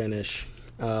start to finish.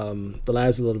 The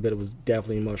last little bit was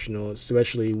definitely emotional,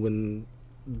 especially when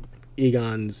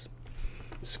Egon's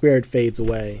spirit fades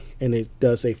away, and it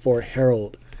does say Fort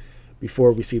Harold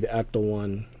before we see the Ecto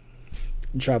One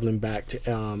traveling back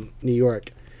to New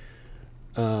York.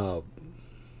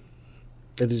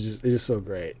 It's just so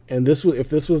great. And if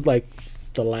this was like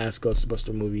the last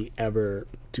Ghostbuster movie ever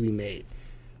to be made,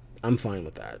 I'm fine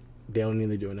with that. They don't need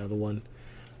to do another one.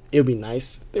 It would be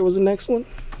nice if there was a next one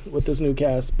with this new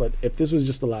cast, but if this was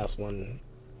just the last one,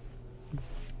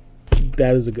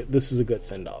 this is a good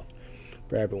send off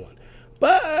for everyone.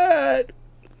 But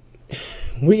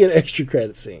we get an extra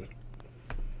credit scene.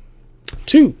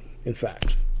 2, in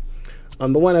fact. The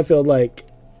one I felt like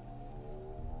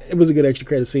it was a good extra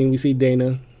credit scene. We see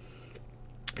Dana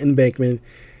and Venkman,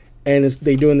 and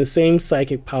they doing the same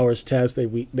psychic powers test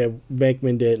that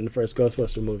Venkman did in the first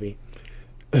Ghostbuster movie,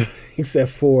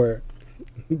 except for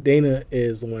Dana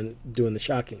is the one doing the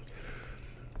shocking,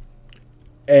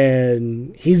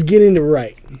 and he's getting it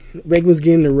right. Venkman's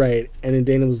getting it right, and then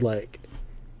Dana was like,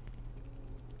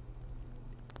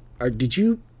 "Did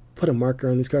you put a marker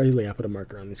on these cars?" He's like, "I put a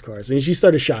marker on these cars," and she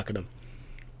started shocking him.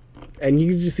 And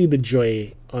you just see the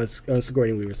joy on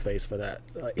Sigourney Weaver's face for that.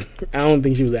 Like, I don't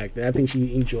think she was acting. I think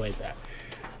she enjoyed that.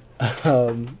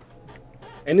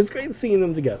 And it's great seeing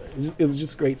them together. It's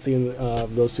just great seeing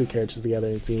those two characters together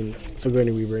and seeing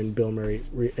Sigourney Weaver and Bill Murray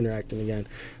interacting again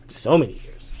after so many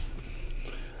years.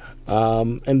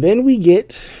 And then we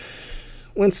get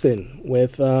Winston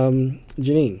with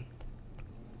Janine.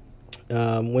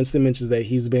 Winston mentions that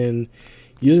he's been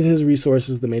using his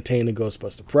resources to maintain the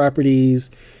Ghostbuster properties,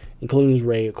 including his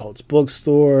Ray Occult's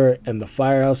bookstore and the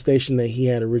firehouse station that he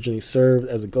had originally served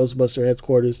as a Ghostbuster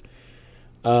headquarters.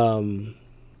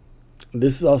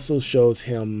 This also shows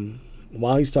him,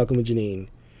 while he's talking with Janine,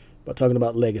 about talking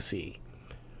about legacy,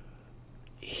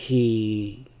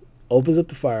 he opens up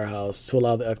the firehouse to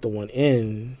allow the Ecto One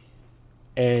in,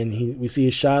 and we see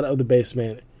a shot of the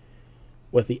basement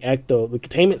with the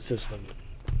containment system,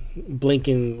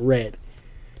 blinking red.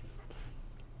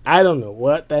 I don't know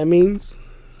what that means.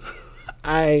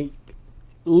 I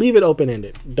leave it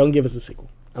open-ended. Don't give us a sequel.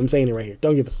 I'm saying it right here.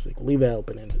 Don't give us a sequel. Leave that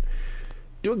open-ended.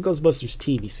 Do a Ghostbusters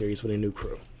TV series with a new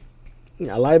crew.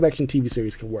 A live-action TV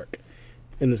series can work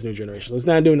in this new generation. Let's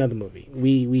not do another movie.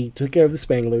 We took care of the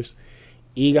Spanglers.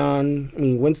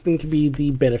 Winston could be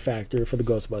the benefactor for the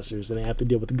Ghostbusters, and they have to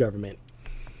deal with the government.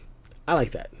 I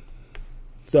like that.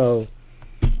 So,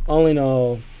 all in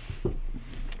all,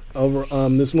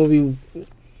 this movie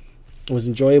was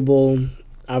enjoyable.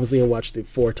 Obviously, I watched it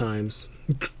 4 times.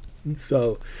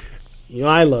 So,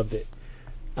 I loved it.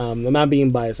 I'm not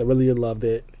being biased. I really loved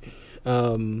it.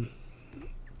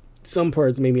 Some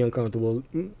parts made me uncomfortable.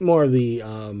 More of the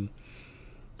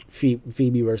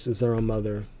Phoebe versus her own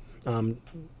mother,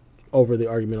 over the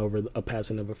argument over a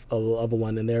passing of a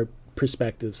one, and their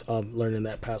perspectives of learning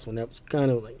that past one. That was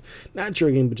kind of like not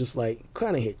triggering, but just like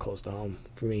kind of hit close to home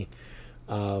for me.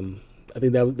 I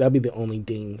think that'd be the only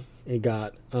ding it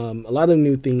got. A lot of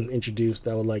new things introduced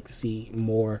that I would like to see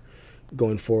more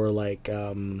going forward. Like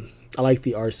I like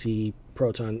the RC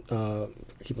Proton. I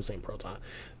keep on saying Proton.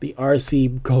 The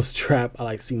RC Ghost Trap. I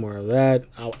like to see more of that.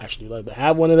 I'll actually like to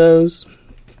have one of those.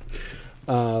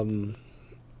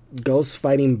 Ghosts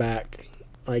fighting back.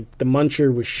 Like the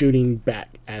Muncher was shooting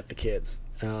back at the kids.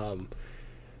 The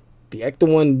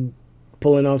Ecto One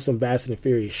pulling off some Fast and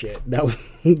Furious shit.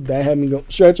 That had me go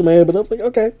scratching my head, but I was like,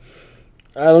 okay.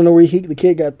 I don't know where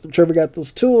Trevor got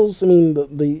those tools.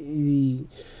 The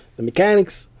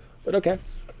mechanics, but okay.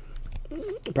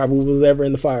 Probably was ever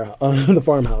in the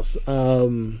farmhouse.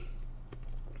 And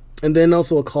then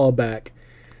also a callback.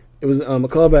 It was a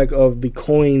callback of the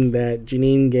coin that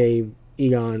Janine gave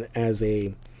Egon as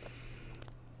a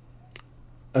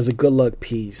good luck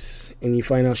piece, and you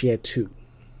find out she had 2.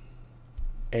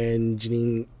 And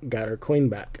Janine got her coin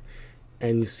back,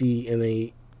 and you see in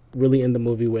the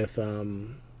movie with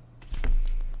that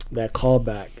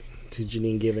callback to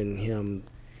Janine giving him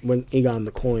when Egon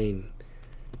the coin,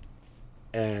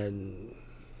 and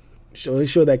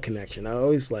show that connection. I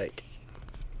always like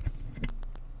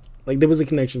Like, there was a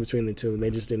connection between the two, and they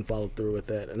just didn't follow through with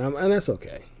it, and that's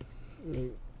okay.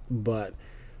 But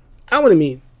I want to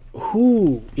meet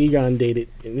who Egon dated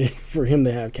for him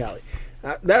to have Callie.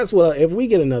 That's what if we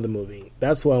get another movie,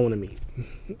 that's what I want to meet.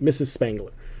 Mrs.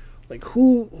 Spangler. Like,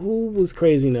 who was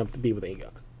crazy enough to be with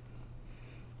Egon?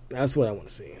 That's what I want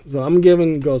to see. So I'm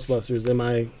giving Ghostbusters in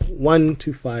my 1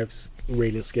 to 5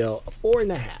 rating scale a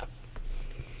 4.5.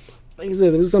 Like I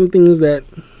said, there was some things that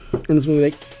in this movie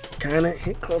that kind of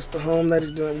hit close to home that I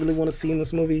don't really want to see in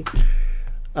this movie.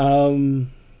 But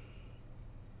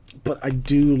I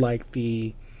do like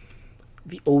the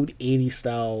old 80s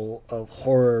style of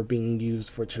horror being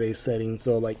used for today's setting.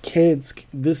 So, like, kids,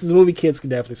 this is a movie kids can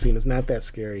definitely see, and it's not that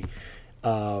scary.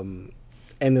 And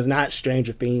it's not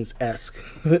Stranger Things-esque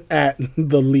at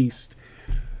the least.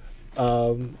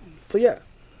 But yeah,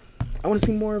 I want to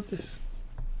see more of this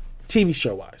TV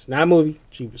show-wise. Not movie,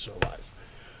 TV show-wise.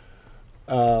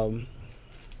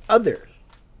 Other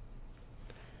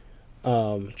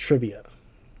trivia.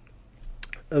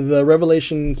 The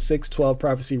Revelation 6:12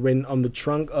 prophecy written on the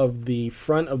trunk of the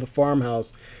front of the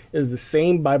farmhouse is the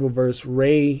same Bible verse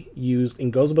Ray used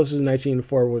in Ghostbusters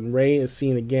 1984 when Ray is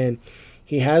seen again.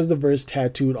 He has the verse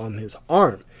tattooed on his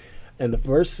arm. And the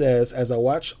verse says, "As I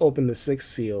watched open the sixth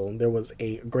seal, there was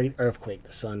a great earthquake.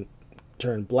 The sun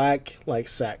turned black like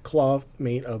sackcloth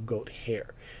made of goat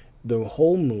hair. The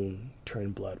whole moon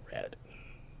turned blood red."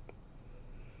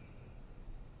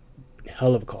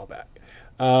 Hell of a callback.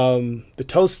 The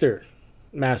toaster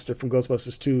master from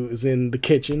Ghostbusters 2 is in the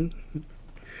kitchen.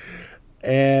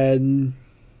 And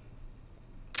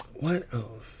what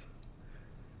else?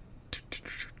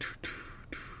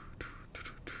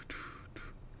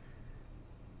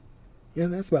 Yeah,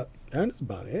 that's about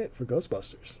it for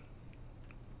Ghostbusters.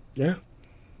 Yeah.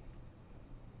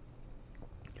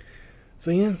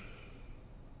 So yeah.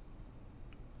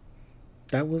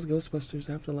 That was Ghostbusters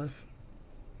Afterlife.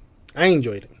 I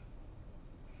enjoyed it.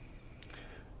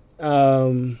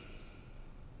 I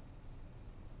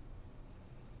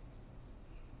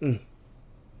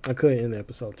could end the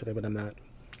episode today, but I'm not.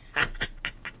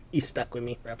 You stuck with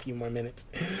me for a few more minutes.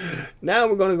 Now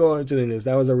we're going to go on to the news.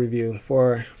 That was a review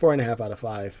for 4.5 out of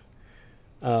 5.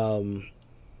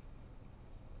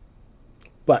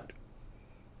 But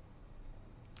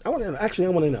I want to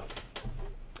know.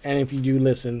 And if you do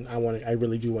listen, I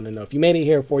really do want to know. If you made it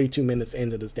here 42 minutes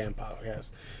into this damn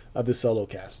podcast of this solo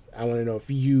cast, I want to know if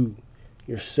you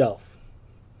yourself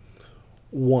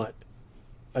want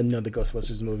another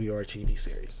Ghostbusters movie or a TV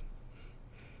series.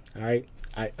 All right?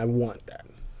 I want that.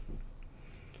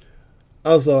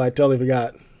 Also, I totally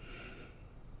forgot.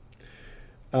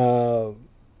 No.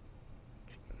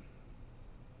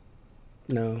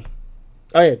 Oh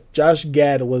yeah, Josh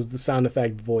Gad was the sound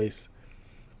effect voice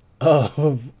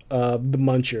of the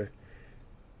Muncher.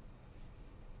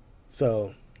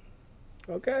 So,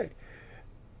 okay.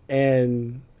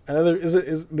 And another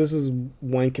this is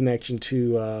one connection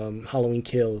to Halloween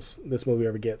Kills this movie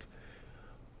ever gets.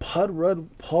 Paul Rudd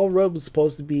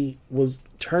was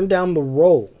turned down the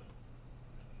role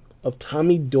of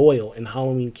Tommy Doyle in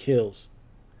Halloween Kills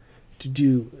to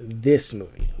do this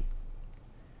movie.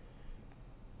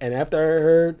 And after I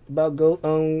heard about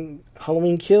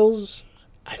Halloween Kills,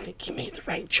 I think he made the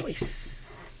right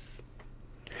choice.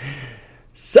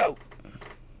 So,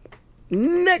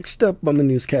 next up on the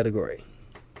news category.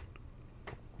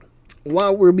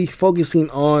 While we'll be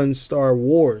focusing on Star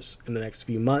Wars in the next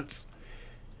few months,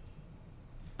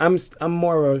 I'm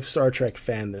more of a Star Trek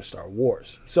fan than Star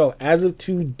Wars. So, as of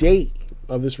today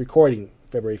of this recording,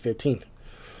 February 15th,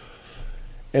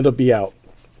 it'll be out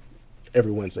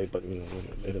every Wednesday, but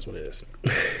it is what it is.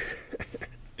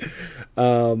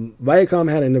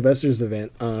 Viacom had an investors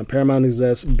event. Paramount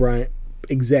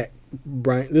exec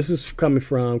Brian. This is coming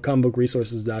from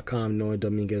comicbookresources.com. Noah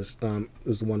Dominguez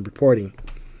is the one reporting.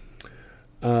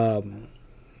 The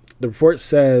report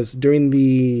says during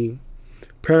the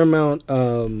Paramount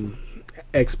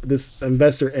this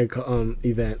investor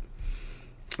event,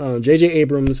 J.J.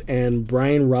 Abrams and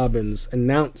Brian Robbins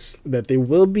announced that there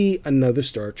will be another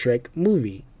Star Trek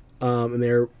movie, and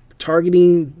they're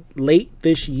targeting late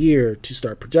this year to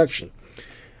start production.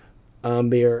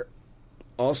 They are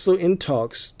also in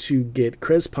talks to get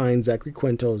Chris Pine, Zachary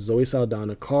Quinto, Zoe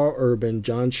Saldana, Carl Urban,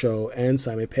 John Cho, and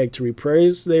Simon Pegg to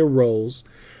reprise their roles.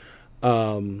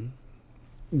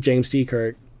 James T.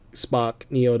 Kirk, Spock,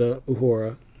 Nyota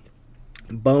Uhura,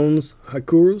 Bones,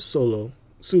 Hakuru Sulu,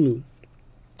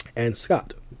 and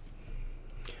Scott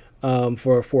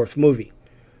for a fourth movie.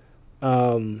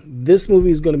 This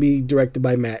movie is going to be directed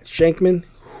by Matt Shankman,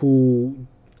 who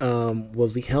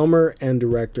was the helmer and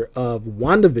director of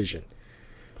WandaVision,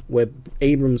 with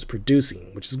Abrams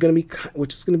producing, which is gonna be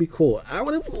cool. I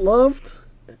would have loved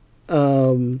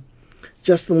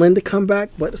Justin Lin to come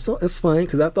back, but it's fine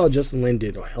because I thought Justin Lin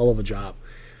did a hell of a job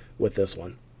with this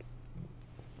one.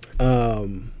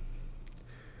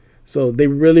 So they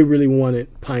really, really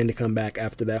wanted Pine to come back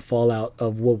after that fallout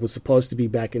of what was supposed to be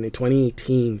back in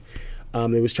 2018.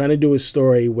 They was trying to do a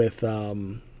story with,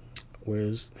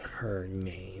 where's her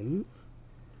name?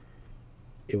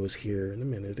 It was here a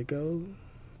minute ago.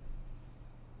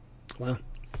 Wow.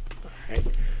 All right.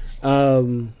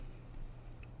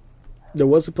 There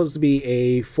was supposed to be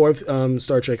a fourth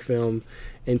Star Trek film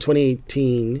in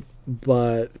 2018,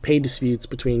 but pay disputes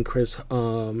between Chris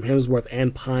Hemsworth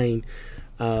and Pine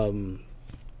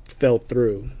fell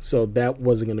through, so that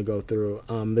wasn't going to go through.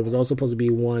 There was also supposed to be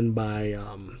one by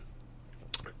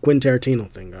Quentin Tarantino.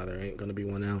 Thank God there ain't going to be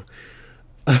one now.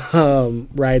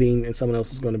 Writing, and someone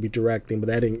else is going to be directing, but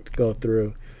that didn't go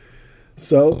through.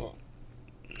 So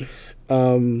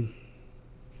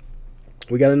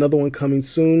we got another one coming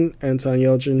soon. Anton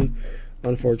Yelchin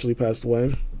unfortunately passed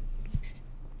away.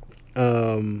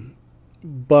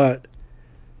 But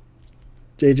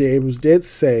J.J. Abrams did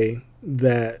say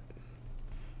that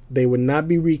they would not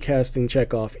be recasting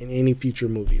Chekhov in any future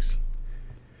movies.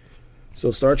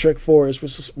 So Star Trek 4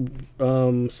 is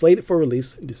slated for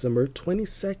release December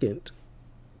 22nd,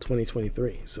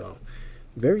 2023. So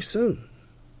very soon.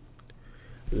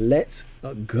 Let's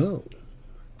go.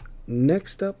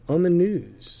 Next up on the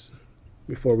news,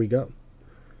 before we go,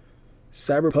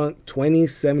 Cyberpunk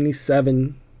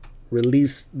 2077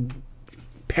 released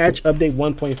patch update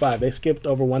 1.5. They skipped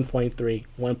over 1.3,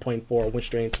 1.4, went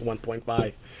straight into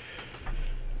 1.5.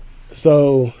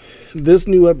 So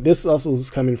this also is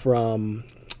coming from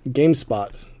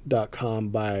GameSpot.com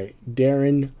by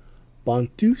Darren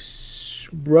Bontus.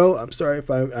 Bro, I'm sorry if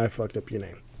I fucked up your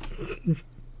name.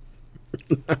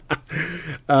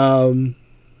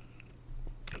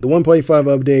 The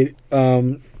 1.5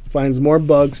 update finds more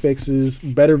bugs, fixes,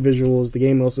 better visuals. The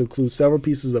game also includes several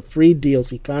pieces of free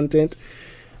DLC content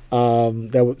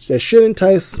that should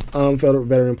entice fellow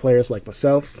veteran players like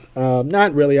myself.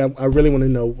 Not really. I really want to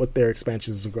know what their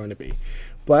expansions are going to be.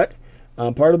 But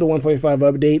part of the 1.5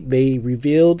 update, they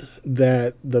revealed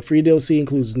that the free DLC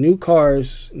includes new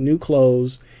cars, new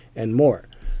clothes, and more.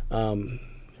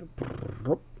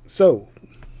 So,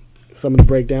 some of the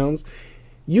breakdowns.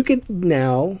 You can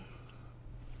now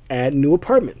add new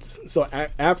apartments. So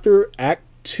after Act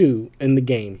 2 in the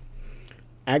game,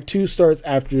 Act 2 starts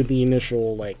after the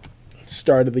initial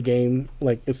start of the game,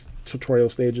 its tutorial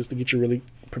stages to get you really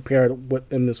prepared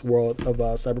in this world of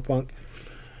Cyberpunk.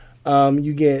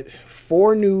 You get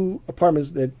 4 new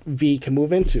apartments that V can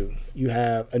move into. You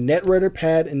have a Netrunner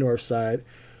pad in Northside,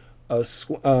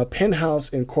 a penthouse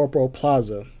in Corporal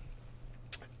Plaza,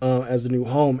 as a new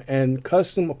home, and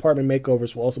custom apartment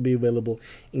makeovers will also be available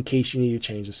in case you need a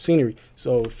change of scenery.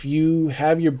 So if you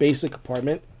have your basic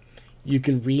apartment, you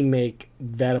can remake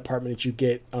that apartment that you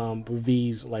get with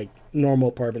V's normal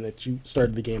apartment that you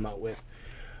started the game out with.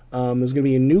 There's going to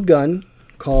be a new gun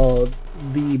called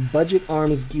the Budget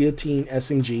Arms Guillotine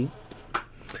SMG.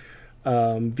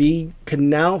 V can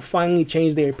now finally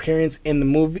change their appearance in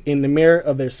the mirror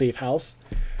of their safe house.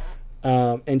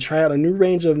 And try out a new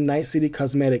range of Night City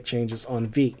cosmetic changes on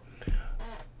V.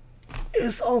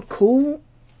 It's all cool,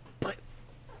 but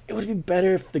it would be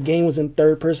better if the game was in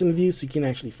third-person view so you can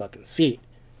actually fucking see it.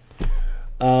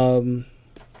 Keanu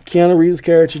Reeves'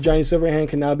 character Johnny Silverhand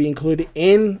can now be included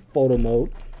in photo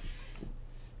mode.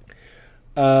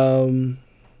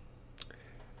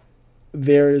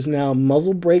 There is now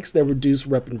muzzle brakes that reduce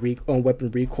weapon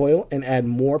recoil and add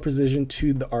more precision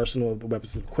to the arsenal of the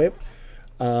weapons equipped.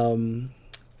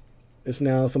 It's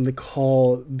now something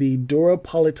called the Dura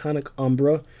Polytonic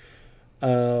Umbra,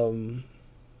 or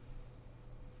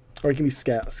it can be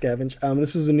Scavenge.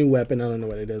 This is a new weapon. I don't know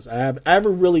what it is. I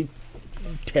haven't really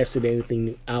tested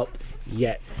anything out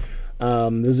yet.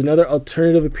 There's another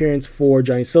alternative appearance for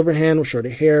Johnny Silverhand with shorter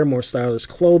hair, more stylish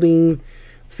clothing,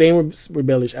 same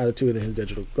rebellious attitude in his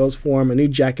digital ghost form, a new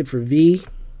jacket for V,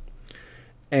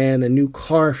 and a new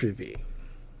car for V.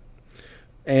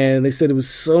 And they said it was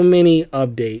so many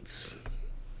updates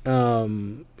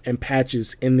and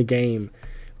patches in the game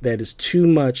that is too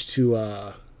much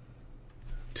to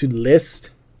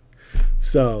list.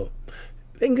 So,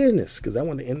 thank goodness, because I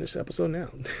want to end this episode now.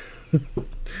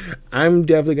 I'm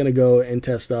definitely going to go and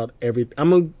test out everything.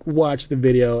 I'm going to watch the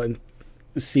video and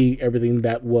see everything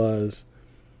that was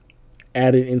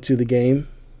added into the game.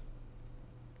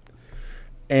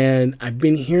 And I've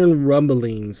been hearing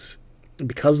rumblings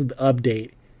because of the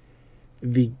update.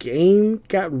 The game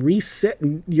got reset.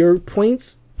 Your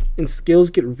points and skills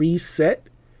get reset,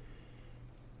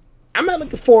 I'm not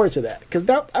looking forward to that. Because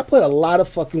I put a lot of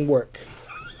fucking work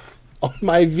on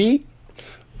my V.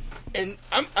 And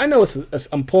I know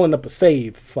I'm pulling up a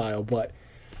save file, but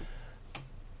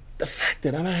the fact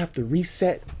that I'm going to have to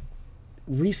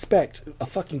respect a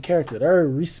fucking character that I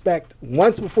already respect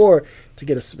once before to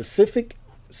get a specific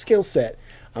skill set,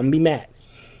 I'm going to be mad.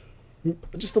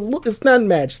 Just a little, it's not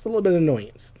mad, just a little bit of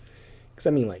annoyance. Because I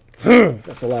mean, like,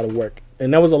 that's a lot of work.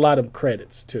 And that was a lot of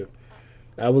credits, too.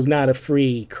 That was not a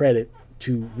free credit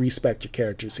to respect your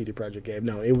character, CD Projekt gave.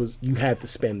 No, it was, you had to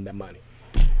spend that money.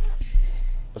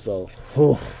 So,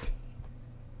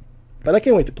 but I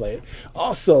can't wait to play it.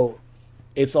 Also,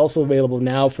 it's also available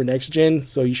now for next gen,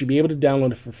 so you should be able to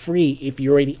download it for free if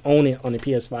you already own it on the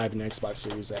PS5 and Xbox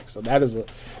Series X. So that's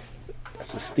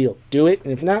a steal. Do it,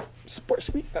 and if not, support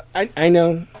CD. I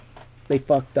know they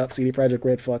fucked up. CD Projekt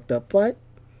Red fucked up, but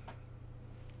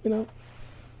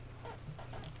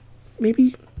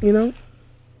maybe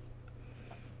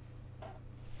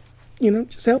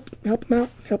just help them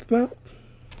out,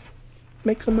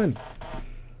 make some money.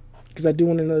 Because I do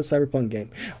want another Cyberpunk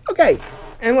game. Okay,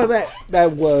 and with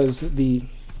that was the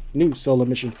new solo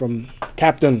mission from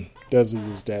Captain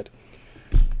Desi is Dead.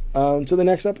 To the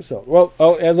next episode. Well,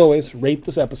 as always, rate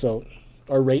this episode,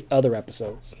 or rate other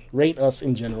episodes. Rate us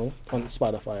in general on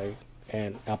Spotify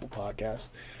and Apple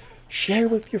Podcasts. Share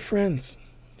with your friends.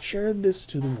 Share this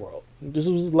to the world. This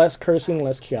was less cursing,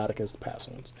 less chaotic as the past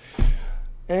ones.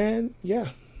 And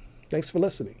yeah, thanks for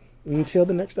listening. Until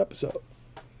the next episode.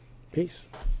 Peace.